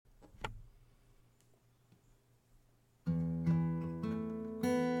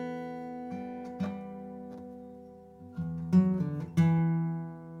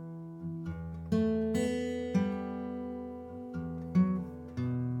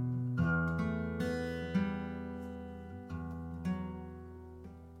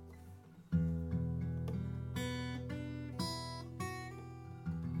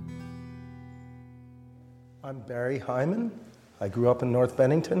I'm Barry Hyman. I grew up in North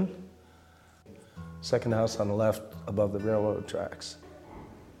Bennington, second house on the left above the railroad tracks.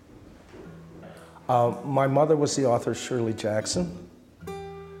 My mother was the author Shirley Jackson,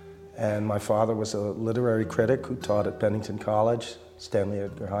 and my father was a literary critic who taught at Bennington College, Stanley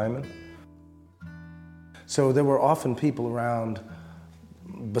Edgar Hyman. So there were often people around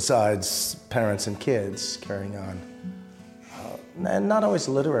besides parents and kids carrying on. And not always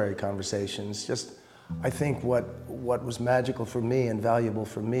literary conversations, just I think what was magical for me and valuable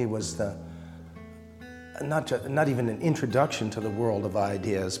for me was not even an introduction to the world of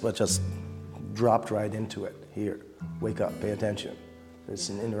ideas, but just dropped right into it. Here, wake up, pay attention. It's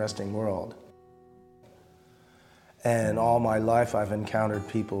an interesting world. And all my life I've encountered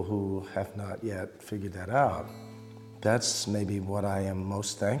people who have not yet figured that out. That's maybe what I am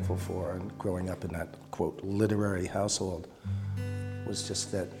most thankful for, and growing up in that, quote, literary household, was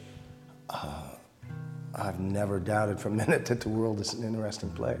just that I've never doubted for a minute that the world is an interesting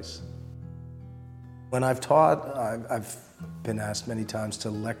place. When I've taught, I've been asked many times to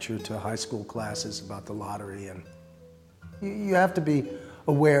lecture to high school classes about the lottery, and you have to be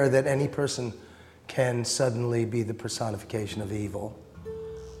aware that any person can suddenly be the personification of evil.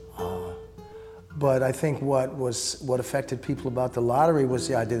 But I think what affected people about the lottery was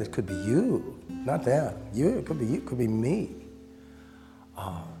the idea that it could be you, not them. It could be you, it could be me.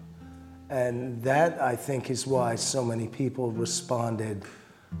 And that, I think, is why so many people responded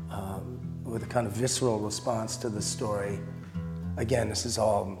with a kind of visceral response to the story. Again, this has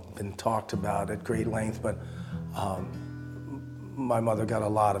all been talked about at great length, but my mother got a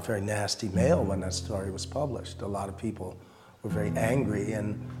lot of very nasty mail when that story was published. A lot of people were very angry,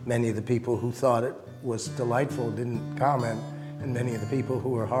 and many of the people who thought it was delightful didn't comment, and many of the people who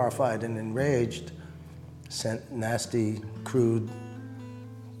were horrified and enraged sent nasty, crude,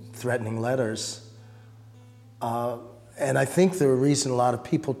 threatening letters. And I think the reason a lot of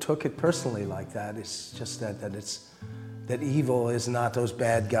people took it personally like that is just that evil is not those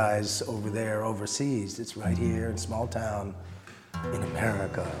bad guys over there overseas. It's right here in small town in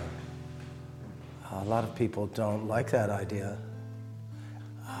America. A lot of people don't like that idea.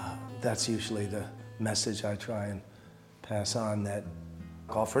 That's usually the message I try and pass on. That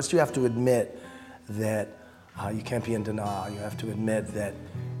first you have to admit that you can't be in denial. You have to admit that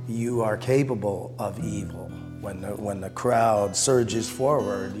you are capable of evil. When the crowd surges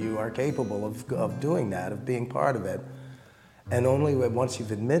forward, you are capable of doing that, of being part of it. And only once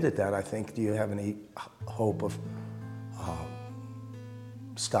you've admitted that, I think, do you have any hope of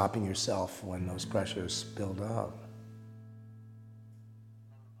stopping yourself when those pressures build up.